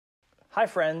Hi,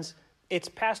 friends. It's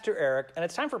Pastor Eric, and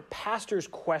it's time for Pastor's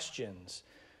Questions.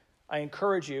 I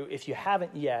encourage you, if you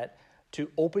haven't yet,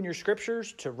 to open your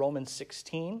scriptures to Romans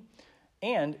 16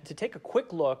 and to take a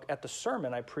quick look at the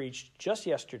sermon I preached just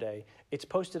yesterday. It's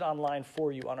posted online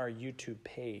for you on our YouTube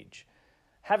page.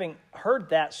 Having heard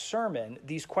that sermon,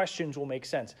 these questions will make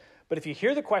sense. But if you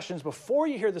hear the questions before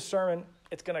you hear the sermon,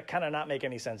 it's going to kind of not make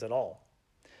any sense at all.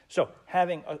 So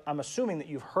I'm assuming that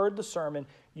you've heard the sermon,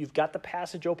 you've got the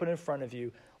passage open in front of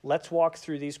you. Let's walk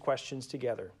through these questions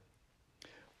together.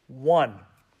 1,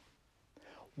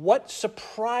 what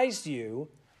surprised you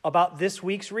about this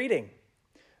week's reading?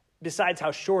 Besides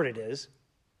how short it is,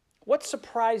 what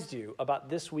surprised you about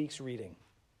this week's reading?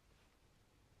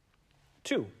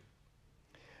 2,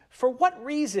 for what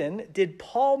reason did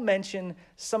Paul mention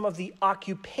some of the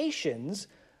occupations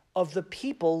of the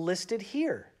people listed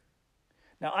here?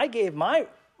 Now, I gave my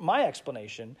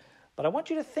explanation, but I want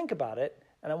you to think about it,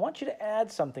 and I want you to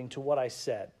add something to what I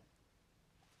said.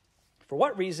 For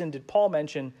what reason did Paul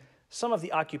mention some of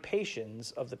the occupations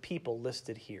of the people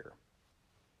listed here?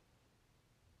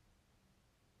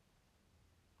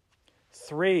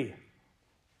 3,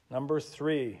 number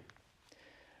 3.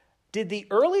 Did the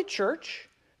early church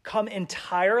come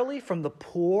entirely from the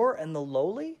poor and the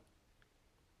lowly?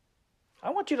 I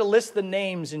want you to list the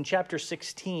names in chapter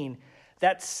 16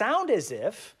 that sound as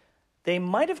if they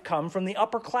might have come from the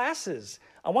upper classes.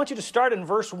 I want you to start in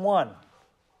verse 1.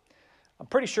 I'm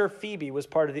pretty sure Phoebe was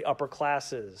part of the upper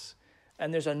classes.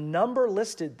 And there's a number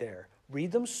listed there.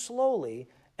 Read them slowly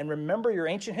and remember your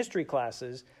ancient history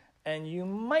classes, and you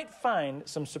might find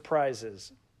some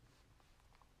surprises.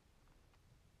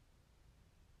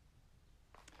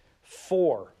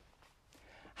 4,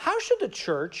 how should the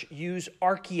church use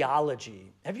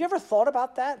archaeology? Have you ever thought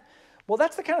about that? Well,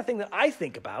 that's the kind of thing that I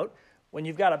think about when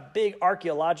you've got a big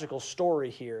archaeological story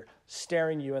here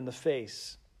staring you in the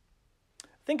face.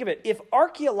 Think of it. If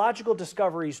archaeological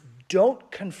discoveries don't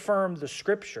confirm the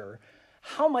scripture,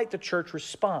 how might the church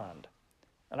respond?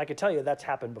 And I can tell you that's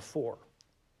happened before.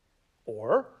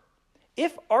 Or,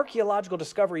 if archaeological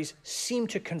discoveries seem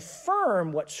to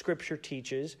confirm what scripture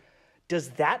teaches, does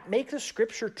that make the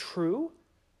scripture true?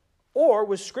 Or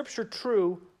was scripture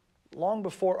true long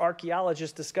before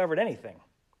archaeologists discovered anything?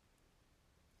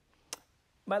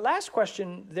 My last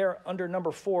question there under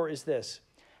number 4 is this.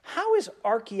 How is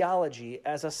archaeology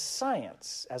as a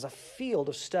science, as a field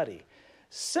of study,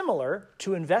 similar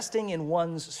to investing in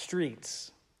one's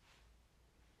streets?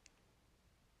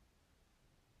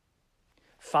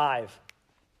 5.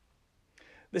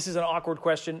 This is an awkward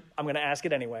question. I'm going to ask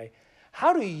it anyway.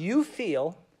 How do you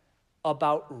feel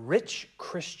about rich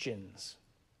Christians?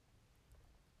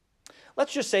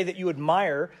 Let's just say that you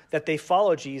admire that they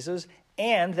follow Jesus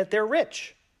and that they're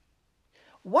rich.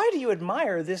 Why do you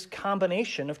admire this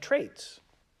combination of traits?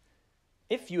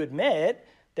 If you admit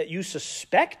that you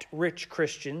suspect rich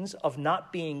Christians of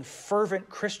not being fervent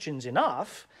Christians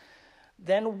enough,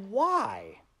 then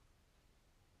why?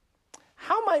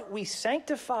 How might we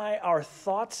sanctify our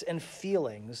thoughts and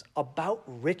feelings about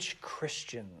rich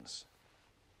Christians?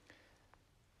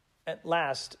 At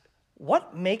last,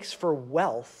 what makes for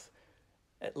wealth,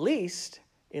 at least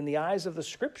in the eyes of the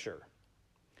Scripture?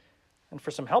 And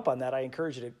for some help on that, I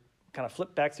encourage you to kind of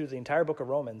flip back through the entire book of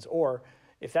Romans, or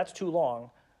if that's too long,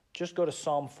 just go to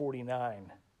Psalm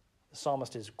 49. The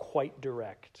psalmist is quite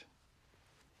direct.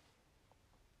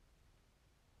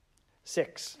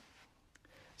 6.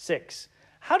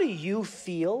 How do you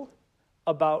feel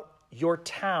about your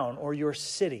town or your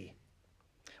city?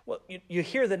 Well, you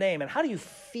hear the name, and how do you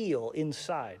feel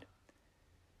inside?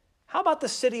 How about the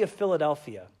city of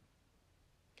Philadelphia?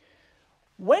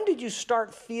 When did you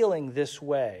start feeling this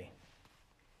way?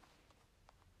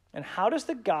 And how does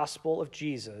the gospel of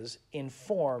Jesus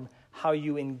inform how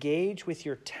you engage with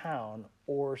your town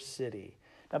or city?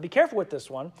 Now, be careful with this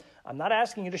one. I'm not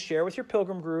asking you to share with your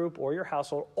pilgrim group or your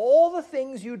household all the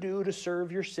things you do to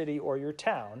serve your city or your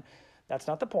town. That's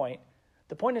not the point.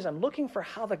 The point is I'm looking for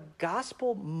how the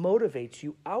gospel motivates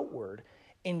you outward,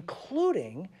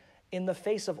 including in the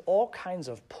face of all kinds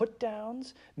of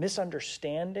put-downs,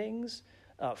 misunderstandings,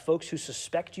 folks who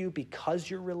suspect you because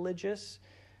you're religious.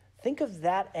 Think of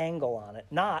that angle on it,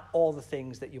 not all the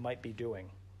things that you might be doing.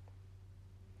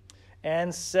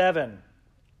 And 7.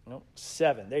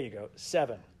 There you go.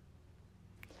 7.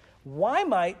 Why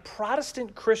might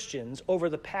Protestant Christians over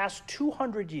the past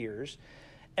 200 years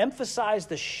emphasize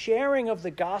the sharing of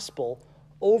the gospel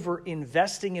over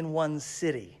investing in one's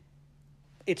city?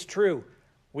 It's true.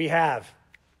 We have.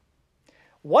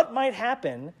 What might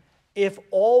happen if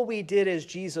all we did as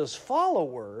Jesus'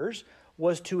 followers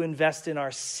was to invest in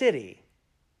our city?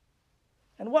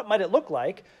 And what might it look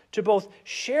like to both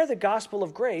share the gospel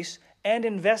of grace and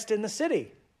invest in the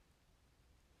city?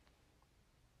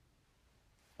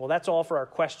 Well, that's all for our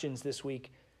questions this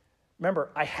week. Remember,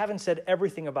 I haven't said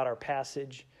everything about our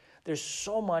passage. There's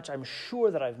so much I'm sure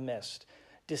that I've missed.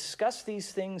 Discuss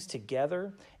these things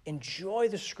together. Enjoy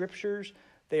the scriptures.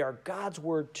 They are God's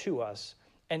word to us.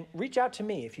 And reach out to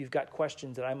me if you've got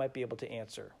questions that I might be able to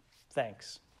answer.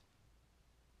 Thanks.